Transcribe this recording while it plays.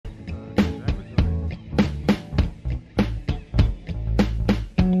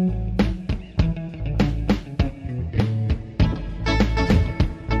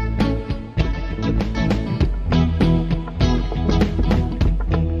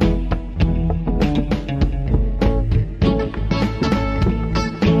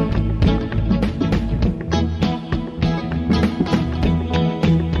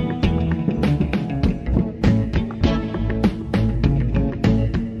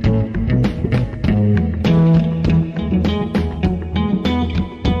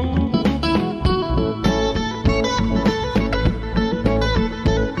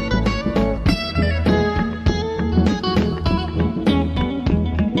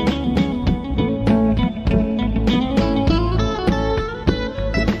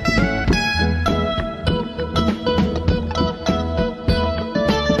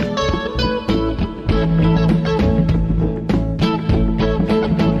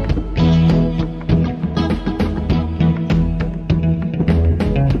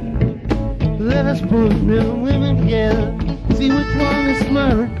put men and women together, see which one is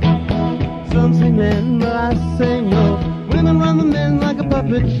smarter. Some say men, but I say no. Women run the men like a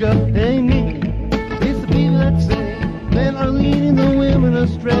puppet show. Ain't me. It's the people that say men are leading the women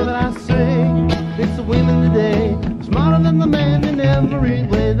astray. But I say it's the women today, smarter than the men in every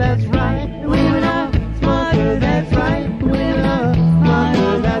way. That's right. The women are smarter. That's right. The women are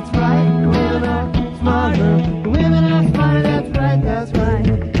smarter. That's right. The women are smarter. The women are smarter. That's right. That's right.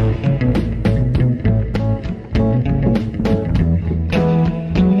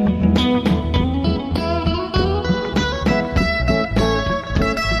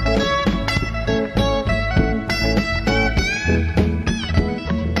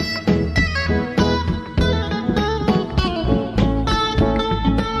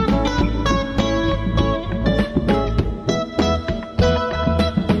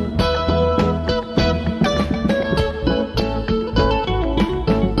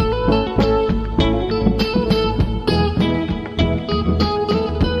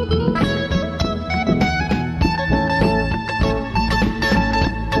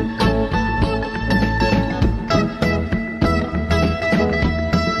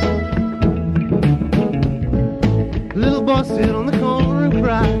 Sit on the corner and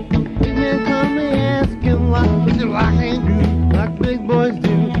cry. Big men come and ask him why. He said, well, I can't do like big boys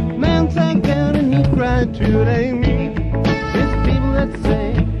do. Man sank down and he cried too. It ain't me. It's the people that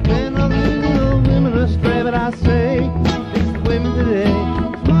say men are leading the women astray. But I say it's the women today,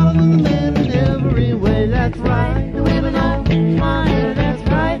 smarter than the men in every way. That's right. The women are smarter. That's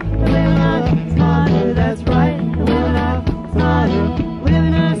right. The women are smarter. That's right. The women are smarter.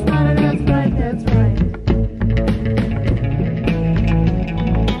 Women are smarter. That's right. That's right.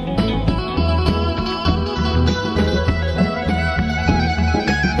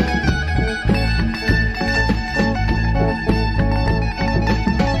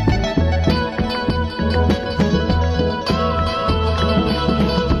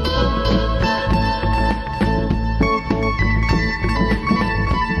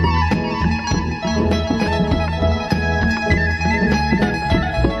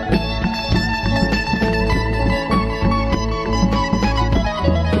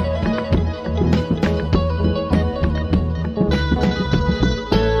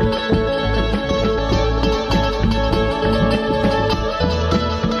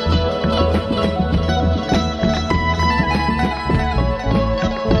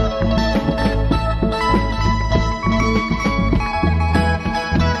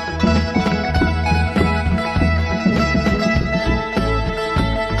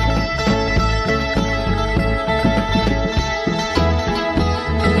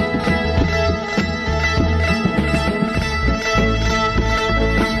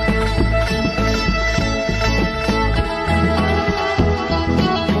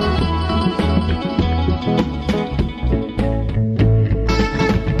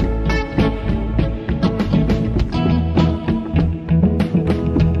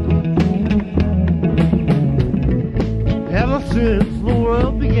 Since the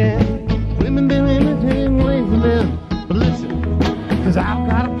world began, women been imitating ways of men. But listen, cause I've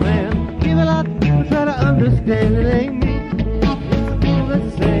got a plan. Give it up, try to understand. It ain't me. It's the people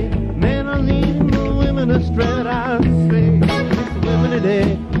that say men are leading the women astray. But I say it's the women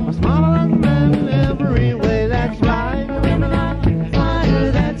today,